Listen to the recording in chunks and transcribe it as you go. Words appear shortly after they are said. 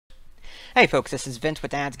Hey folks, this is Vince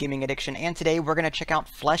with Dad's Gaming Addiction, and today we're going to check out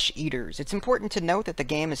Flesh Eaters. It's important to note that the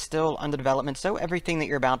game is still under development, so everything that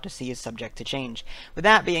you're about to see is subject to change. With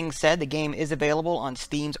that being said, the game is available on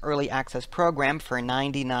Steam's Early Access program for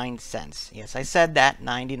 99 cents. Yes, I said that,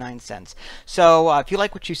 99 cents. So if you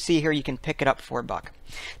like what you see here, you can pick it up for $1.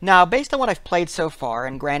 Now, based on what I've played so far,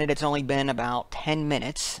 and granted it's only been about 10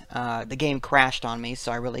 minutes, the game crashed on me,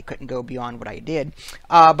 so I really couldn't go beyond what I did.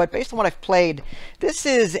 But based on what I've played, this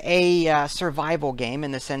is a survival game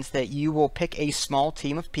in the sense that you will pick a small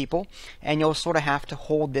team of people, and you'll sort of have to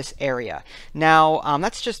hold this area. Now,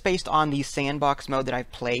 that's just based on the sandbox mode that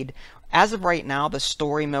I've played. As of right now, the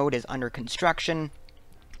story mode is under construction.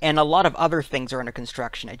 And a lot of other things are under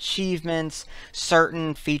construction. Achievements,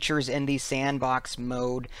 certain features in the sandbox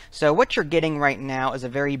mode. So what you're getting right now is a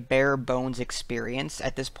very bare bones experience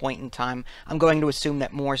at this point in time. I'm going to assume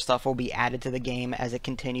that more stuff will be added to the game as it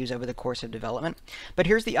continues over the course of development. But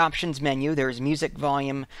here's the options menu. There's music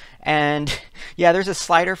volume, and yeah, there's a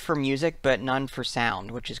slider for music, but none for sound,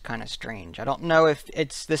 which is kind of strange. I don't know if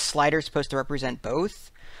this slider supposed to represent both,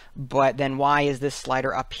 but then why is this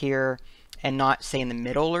slider up here and not, say, in the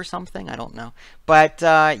middle or something? I don't know. But,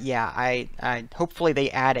 yeah, I hopefully they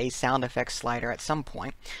add a sound effects slider at some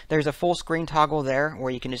point. There's a full screen toggle there where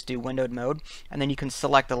you can just do windowed mode, and then you can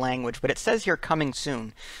select the language. But it says here coming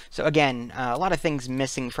soon. So, again, a lot of things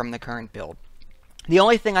missing from the current build. The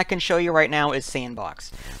only thing I can show you right now is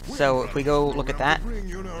sandbox. So if we go look at that.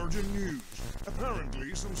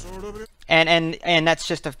 And that's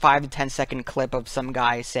just a 5 to 10 second clip of some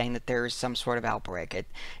guy saying that there's some sort of outbreak.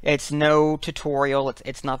 It's no tutorial.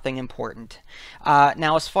 It's nothing important.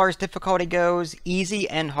 Now, as far as difficulty goes, easy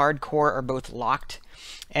and hardcore are both locked.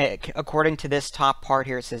 According to this top part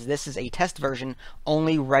here, it says this is a test version.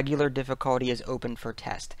 Only regular difficulty is open for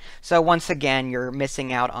test. So once again, you're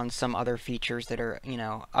missing out on some other features that are,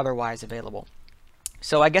 otherwise available.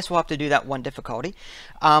 So I guess we'll have to do that one difficulty.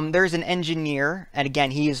 There's an engineer, and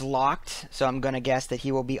again, he is locked, so I'm going to guess that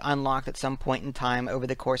he will be unlocked at some point in time over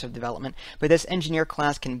the course of development. But this engineer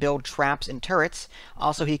class can build traps and turrets.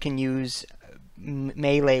 Also, he can use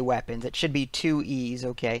melee weapons. It should be 2 E's,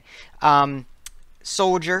 okay.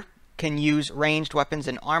 Soldier can use ranged weapons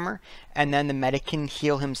and armor, and then the medic can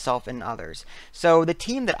heal himself and others. So the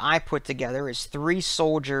team that I put together is 3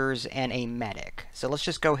 soldiers and a medic. So let's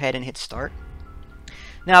just go ahead and hit start.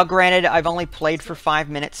 Now, granted, I've only played for 5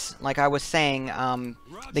 minutes. Like I was saying,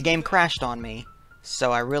 the game crashed on me,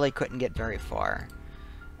 so I really couldn't get very far.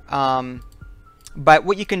 But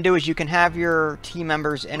what you can do is you can have your team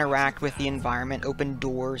members interact with the environment, open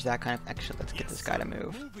doors, that kind of... Actually, let's get this guy to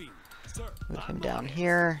move. Move him down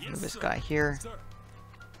here, move this guy here.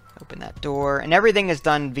 Open that door, and everything is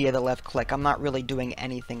done via the left click. I'm not really doing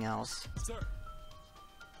anything else.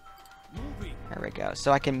 There we go.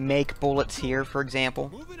 So I can make bullets here, for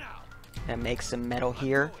example, and make some metal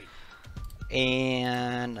here.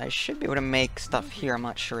 And I should be able to make stuff here. I'm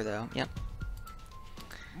not sure, though. Yep.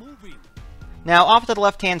 Now, off to the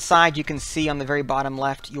left-hand side, you can see on the very bottom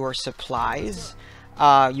left your supplies.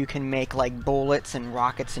 You can make like bullets and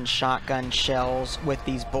rockets and shotgun shells with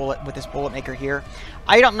this bullet maker here.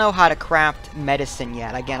 I don't know how to craft medicine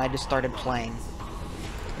yet. Again, I just started playing.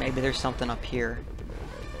 Maybe there's something up here.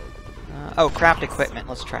 Oh, craft equipment.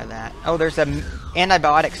 Let's try that. Oh, there's an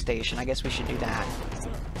antibiotic station. I guess we should do that.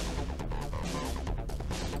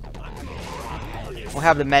 We'll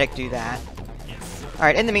have the medic do that.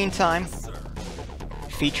 Alright, in the meantime,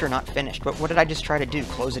 feature not finished. But what did I just try to do?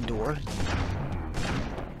 Close a door?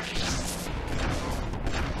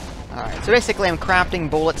 Alright, so basically I'm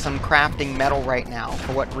crafting bullets, I'm crafting metal right now.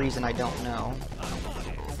 For what reason, I don't know.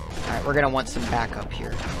 Alright, we're going to want some backup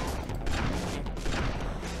here.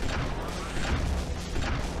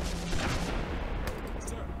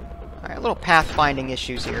 Alright, little pathfinding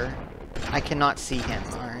issues here. I cannot see him.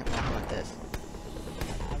 Alright, well, how about this?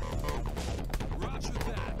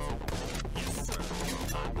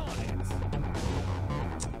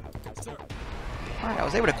 Alright, I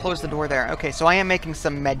was able to close the door there. Okay, so I am making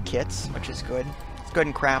some med kits, which is good. Let's go ahead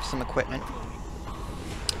and craft some equipment.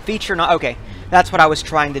 Feature not... Okay, that's what I was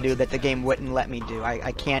trying to do that the game wouldn't let me do.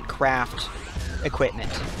 I can't craft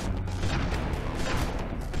equipment.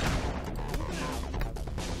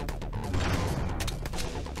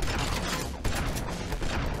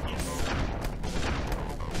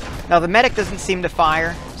 Now, the medic doesn't seem to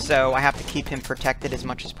fire, so I have to keep him protected as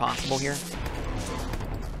much as possible here.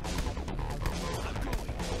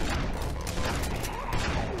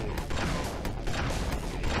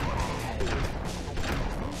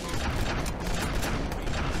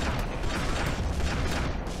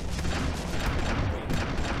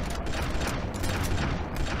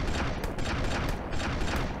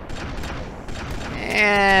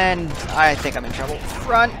 And I think I'm in trouble.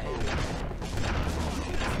 Run!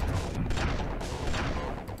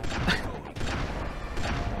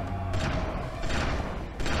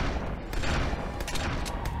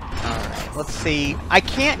 Alright, let's see. I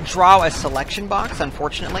can't draw a selection box,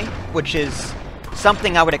 unfortunately, which is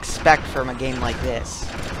something I would expect from a game like this.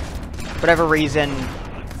 For whatever reason,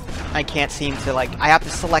 I can't seem to, like, I have to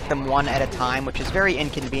select them one at a time, which is very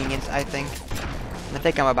inconvenient, I think. I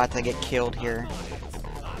think I'm about to get killed here.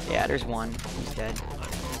 Yeah, there's one. He's dead.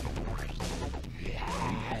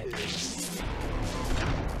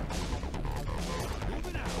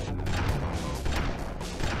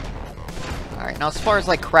 Alright, now as far as,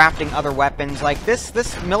 like, crafting other weapons, like,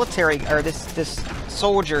 this military, or this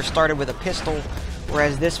soldier started with a pistol,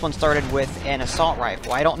 whereas this one started with an assault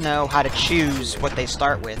rifle. I don't know how to choose what they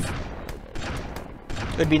start with.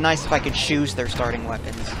 It would be nice if I could choose their starting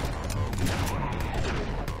weapons.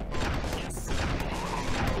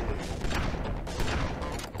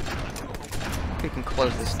 We can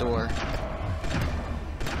close this door.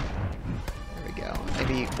 There we go.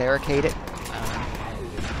 Maybe barricade it.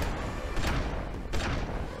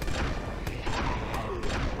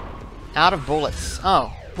 Out of bullets.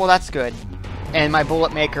 Oh, well that's good. And my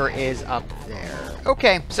bullet maker is up there.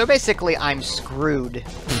 Okay, so basically I'm screwed.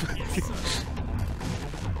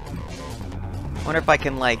 Wonder if I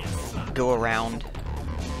can, like, go around.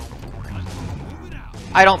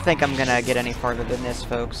 I don't think I'm gonna get any farther than this,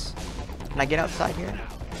 folks. Can I get outside here?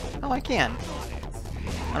 Oh, I can.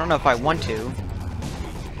 I don't know if I want to.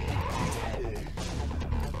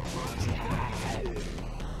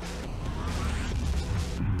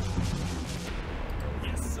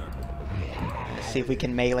 Let's see if we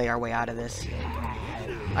can melee our way out of this.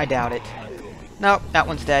 I doubt it. Nope, that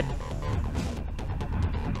one's dead.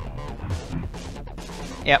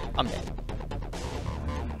 Yep, I'm dead.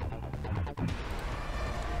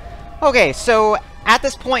 Okay, so at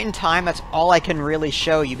this point in time, that's all I can really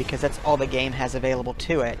show you because that's all the game has available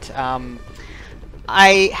to it.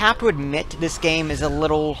 I have to admit this game is a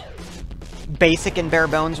little basic and bare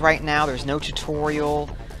bones right now. There's no tutorial.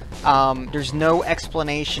 There's no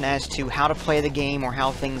explanation as to how to play the game or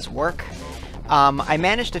how things work. I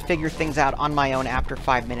managed to figure things out on my own after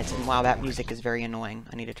 5 minutes, and wow, that music is very annoying.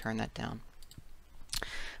 I need to turn that down.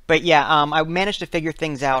 But yeah, I managed to figure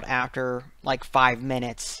things out after like 5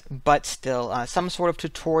 minutes, but still, some sort of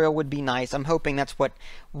tutorial would be nice. I'm hoping that's what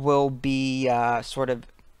will be sort of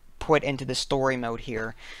put into the story mode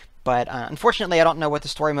here. But unfortunately, I don't know what the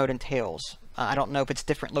story mode entails. I don't know if it's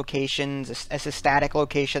different locations, as a static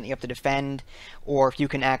location that you have to defend, or if you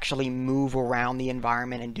can actually move around the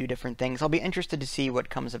environment and do different things. I'll be interested to see what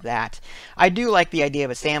comes of that. I do like the idea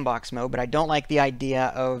of a sandbox mode, but I don't like the idea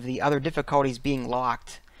of the other difficulties being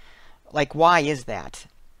locked. Like, why is that?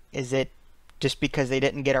 Is it just because they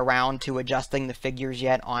didn't get around to adjusting the figures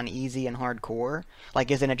yet on easy and hardcore?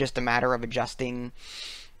 Like, isn't it just a matter of adjusting,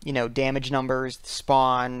 you know, damage numbers,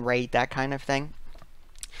 spawn rate, that kind of thing?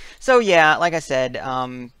 So yeah, like I said,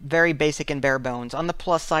 very basic and bare bones. On the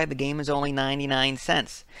plus side, the game is only 99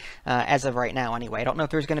 cents, as of right now anyway. I don't know if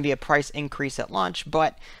there's going to be a price increase at launch,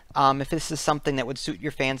 but if this is something that would suit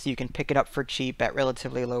your fancy, you can pick it up for cheap at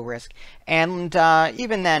relatively low risk. And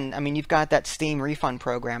even then, I mean, you've got that Steam refund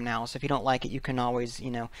program now, so if you don't like it, you can always,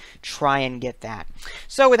 you know, try and get that.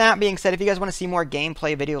 So with that being said, if you guys want to see more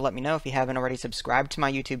gameplay video, let me know. If you haven't already, subscribe to my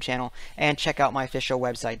YouTube channel, and check out my official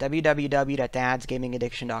website,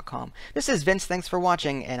 www.dadsgamingaddiction.com. This is Vince, thanks for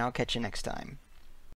watching, and I'll catch you next time.